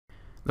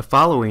The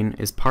following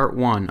is part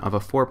 1 of a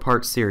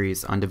 4-part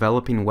series on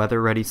developing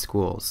weather-ready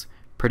schools,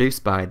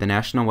 produced by the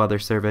National Weather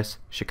Service,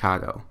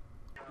 Chicago.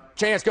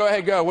 Chance, go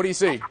ahead, go. What do you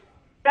see?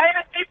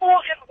 David, people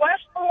in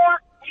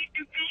Westport need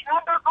to be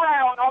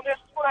underground on this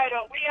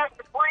tornado. We have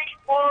debris,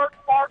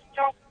 large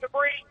chunks of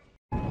debris.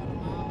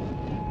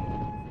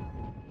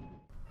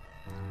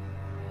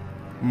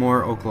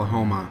 Moore,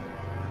 Oklahoma,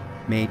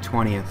 May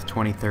 20th,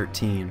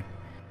 2013.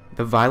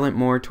 The violent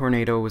Moore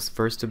tornado was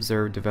first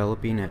observed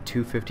developing at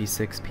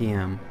 2:56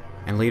 p.m.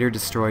 and later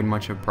destroyed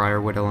much of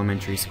Briarwood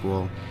Elementary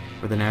School,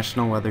 where the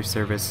National Weather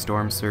Service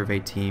Storm Survey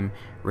Team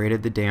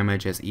rated the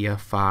damage as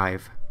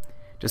EF5.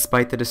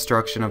 Despite the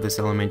destruction of this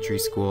elementary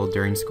school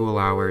during school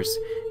hours,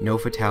 no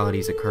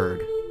fatalities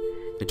occurred.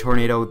 The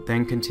tornado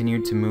then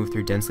continued to move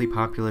through densely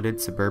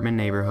populated suburban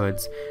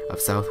neighborhoods of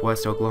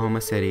southwest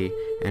Oklahoma City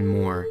and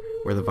Moore,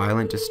 where the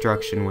violent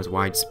destruction was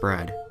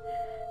widespread.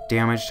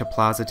 Damage to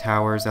Plaza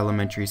Towers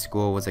Elementary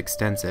School was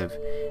extensive,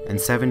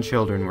 and 7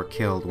 children were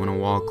killed when a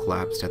wall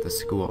collapsed at the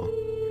school.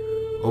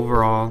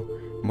 Overall,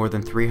 more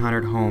than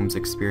 300 homes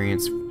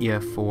experienced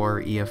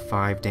EF4,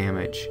 EF5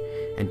 damage,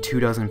 and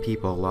 24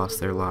 people lost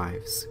their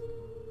lives.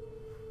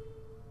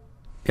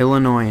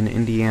 Illinois and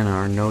Indiana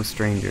are no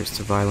strangers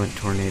to violent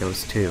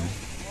tornadoes too.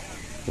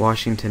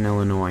 Washington,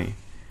 Illinois,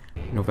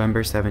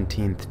 November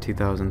 17,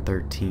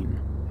 2013.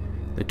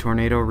 The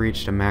tornado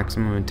reached a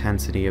maximum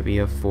intensity of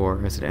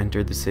EF4 as it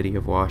entered the city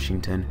of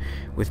Washington,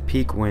 with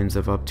peak winds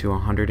of up to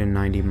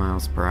 190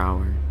 miles per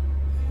hour.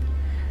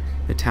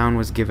 The town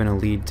was given a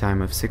lead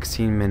time of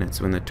 16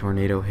 minutes when the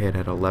tornado hit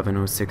at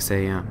 11:06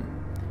 a.m.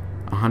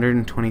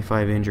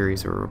 125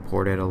 injuries were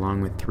reported,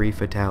 along with 3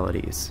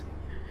 fatalities.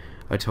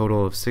 A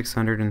total of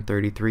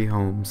 633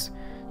 homes,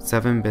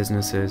 7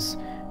 businesses,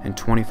 and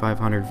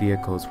 2,500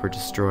 vehicles were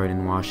destroyed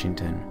in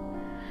Washington.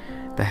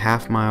 The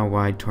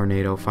half-mile-wide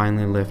tornado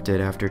finally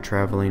lifted after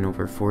traveling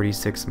over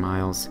 46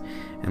 miles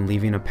and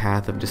leaving a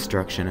path of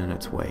destruction in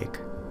its wake.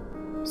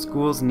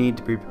 Schools need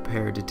to be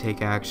prepared to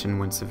take action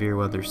when severe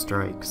weather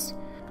strikes.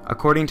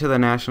 According to the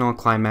National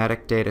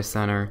Climatic Data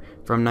Center,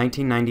 from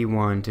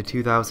 1991 to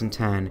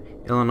 2010,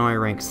 Illinois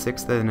ranks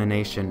 6th in the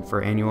nation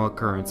for annual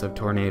occurrence of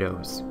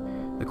tornadoes.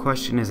 The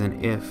question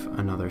isn't if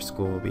another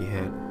school will be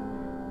hit,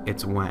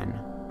 it's when.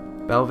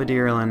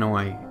 Belvidere,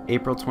 Illinois,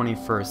 April 21,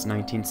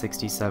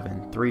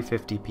 1967,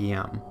 3:50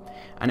 p.m.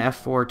 An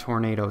F4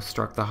 tornado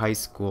struck the high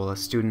school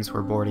as students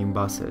were boarding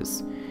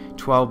buses.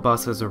 12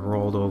 buses were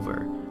rolled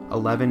over.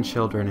 11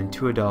 children and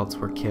 2 adults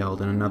were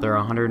killed, and another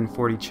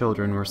 140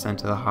 children were sent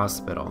to the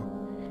hospital.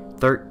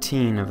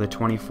 13 of the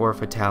 24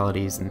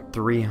 fatalities and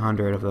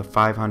 300 of the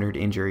 500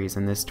 injuries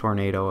in this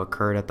tornado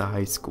occurred at the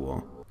high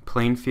school.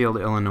 Plainfield,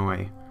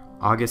 Illinois,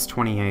 August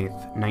 28,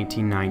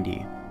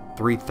 1990,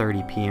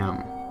 3:30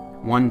 p.m.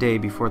 One day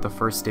before the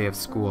first day of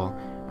school,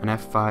 an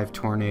F5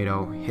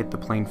 tornado hit the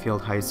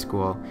Plainfield High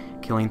School,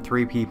 killing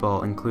 3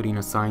 people, including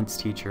a science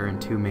teacher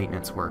and 2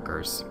 maintenance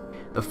workers.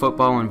 The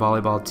football and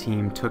volleyball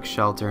team took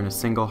shelter in a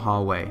single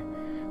hallway.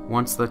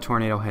 Once the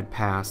tornado had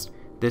passed,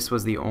 this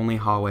was the only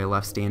hallway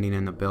left standing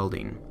in the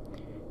building.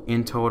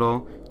 In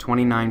total,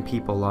 29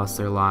 people lost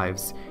their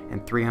lives,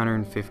 and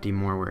 350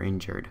 more were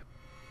injured.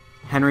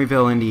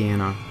 Henryville,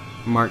 Indiana,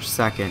 March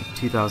 2,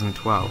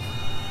 2012.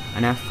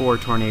 An F4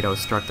 tornado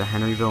struck the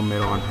Henryville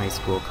Middle and High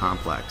School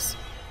complex.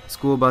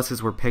 School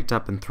buses were picked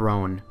up and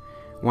thrown,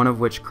 one of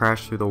which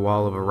crashed through the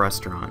wall of a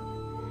restaurant.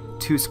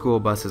 2 school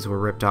buses were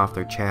ripped off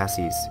their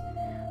chassis.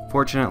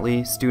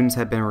 Fortunately, students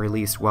had been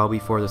released well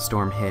before the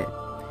storm hit.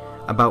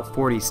 About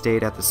 40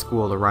 stayed at the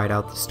school to ride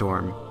out the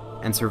storm,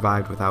 and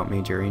survived without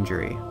major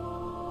injury.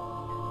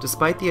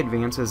 Despite the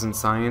advances in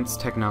science,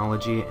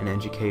 technology, and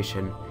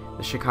education,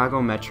 the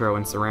Chicago metro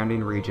and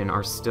surrounding region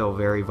are still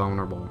very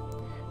vulnerable.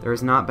 There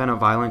has not been a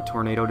violent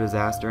tornado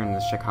disaster in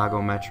the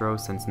Chicago metro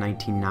since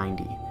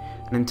 1990.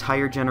 An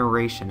entire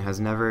generation has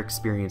never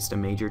experienced a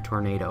major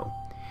tornado.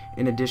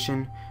 In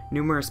addition,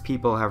 numerous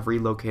people have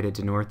relocated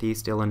to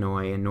Northeast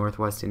Illinois and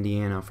Northwest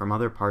Indiana from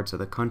other parts of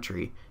the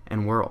country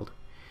and world.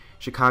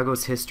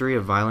 Chicago's history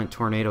of violent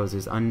tornadoes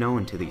is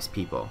unknown to these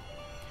people.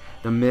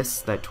 The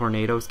myths that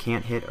tornadoes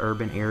can't hit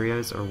urban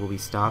areas or will be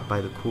stopped by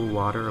the cool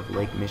water of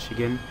Lake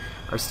Michigan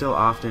are still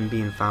often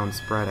being found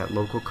spread at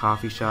local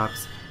coffee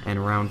shops and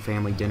around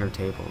family dinner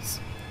tables.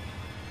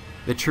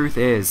 The truth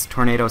is,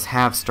 tornadoes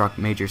have struck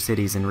major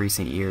cities in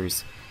recent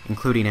years,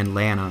 including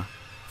Atlanta,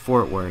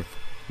 Fort Worth,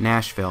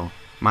 Nashville,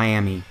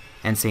 Miami,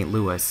 and St.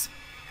 Louis.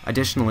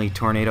 Additionally,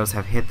 tornadoes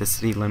have hit the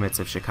city limits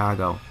of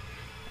Chicago,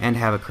 and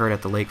have occurred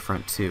at the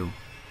lakefront too.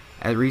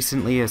 As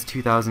recently as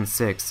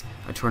 2006,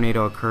 a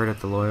tornado occurred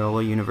at the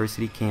Loyola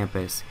University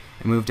campus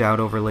and moved out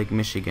over Lake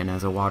Michigan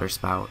as a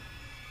waterspout.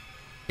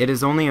 It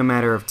is only a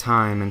matter of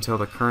time until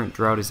the current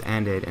drought is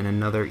ended and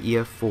another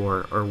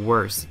EF4 or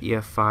worse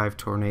EF5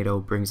 tornado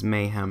brings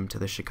mayhem to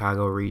the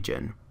Chicago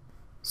region.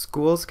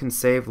 Schools can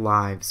save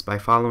lives by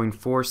following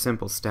 4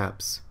 simple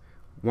steps.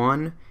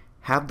 1.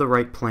 Have the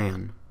right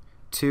plan.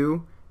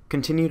 2.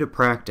 Continue to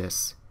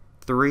practice.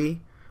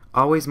 3.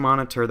 Always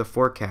monitor the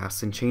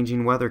forecasts and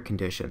changing weather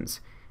conditions.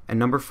 And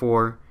number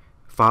 4,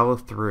 follow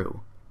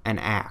through and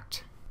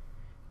act.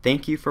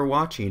 Thank you for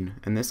watching,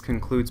 and this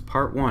concludes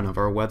part 1 of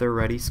our Weather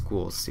Ready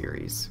Schools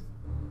series.